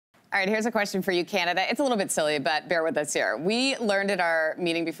All right, here's a question for you, Canada. It's a little bit silly, but bear with us here. We learned at our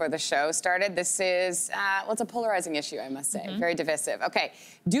meeting before the show started, this is, well, it's a polarizing issue, I must say. Very divisive. Okay,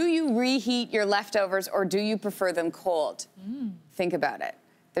 do you reheat your leftovers or do you prefer them cold? Think about it.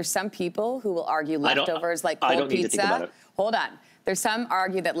 There's some people who will argue leftovers like cold pizza. Need to think about it. Hold on. There's some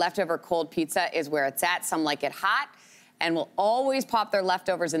argue that leftover cold pizza is where it's at. Some like it hot and will always pop their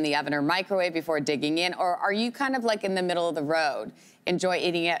leftovers in the oven or microwave before digging in. Or are you kind of like in the middle of the road? Enjoy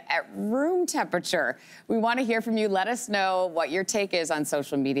eating it at room temperature. We want to hear from you. Let us know what your take is on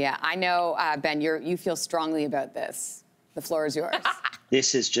social media. I know, Ben, you feel strongly about this. The floor is yours.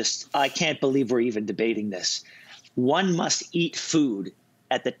 This is just, I can't believe we're even debating this. One must eat food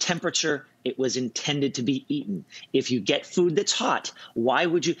at the temperature it was intended to be eaten. If you get food that's hot, why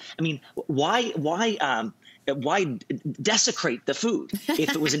would you, I mean, why desecrate the food?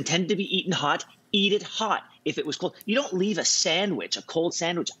 If it was intended to be eaten hot, eat it hot. If it was cold, you don't leave a sandwich, a cold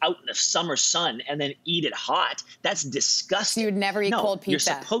sandwich, out in the summer sun and then eat it hot. That's disgusting. So you would never eat cold pizza?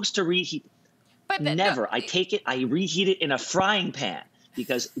 You're supposed to reheat. But never. I take it, I reheat it in a frying pan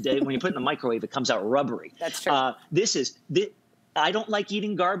because when you put it in the microwave, it comes out rubbery. That's true. I don't like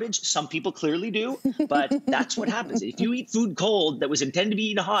eating garbage. Some people clearly do, but that's what happens. If you eat food cold that was intended to be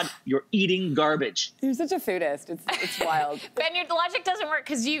eaten hot, you're eating garbage. You're such a foodist. It's wild. Ben, your logic doesn't work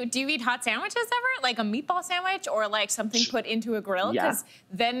because do you eat hot sandwiches ever? Like a meatball sandwich or like something put into a grill? Because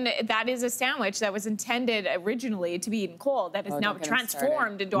then that is a sandwich that was intended originally to be eaten cold that is now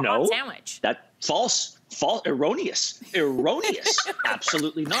transformed into a hot sandwich. That's false. Erroneous.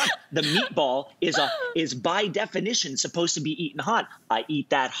 Absolutely not. The meatball is by definition supposed to be eaten hot. I eat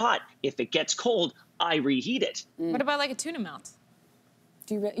that hot. If it gets cold, I reheat it. What about like a tuna melt?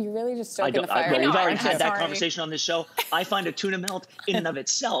 You really just stoking the fire? We've already had that conversation on this show. I find a tuna melt in and of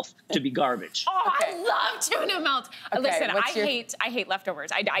itself to be garbage. Oh, I love tuna melt. Listen, I hate leftovers.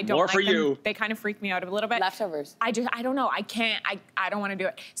 I don't More like for them. You. They kind of freak me out a little bit. Leftovers. I don't know. I can't. I don't want to do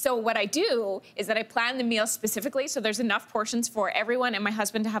it. So what I do is that I plan the meal specifically so there's enough portions for everyone and my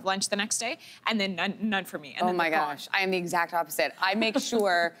husband to have lunch the next day, and then none for me. And oh my gosh, I am the exact opposite. I make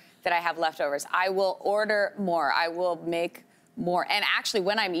sure that I have leftovers. I will order more. I will make more. And actually,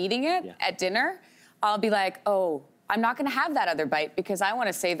 when I'm eating it at dinner, I'll be like, oh, I'm not going to have that other bite because I want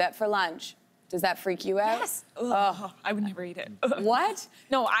to save that for lunch. Does that freak you out? Yes. Oh, I would never eat it. What?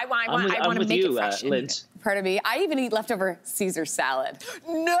 No, I want to make it fresh. Lindsey. Pardon me. I even eat leftover Caesar salad.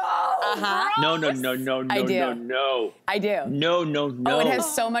 No. No. I do. No. I do. No. Oh, it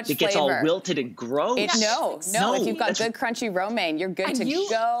has so much flavor. It gets all wilted and gross. No. If you've got good crunchy romaine, you're good to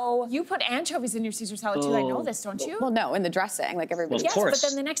go. You put anchovies in your Caesar salad too. I know this, don't you? Well, no, in the dressing, like everybody. Well, of course. But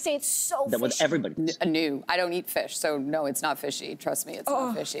then the next day it's so fishy. With everybody. No, I don't eat fish, so no, it's not fishy. Trust me, it's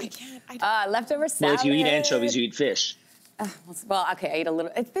not fishy. I can't. Leftover salad. Well, if you eat anchovies, you eat fish. Well, okay, I eat a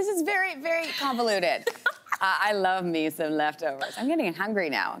little. This is very, very convoluted. I love me some leftovers. I'm getting hungry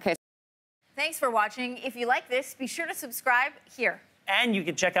now. Okay. Thanks for watching. If you like this, be sure to subscribe here. And you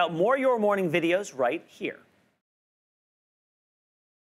can check out more Your Morning videos right here.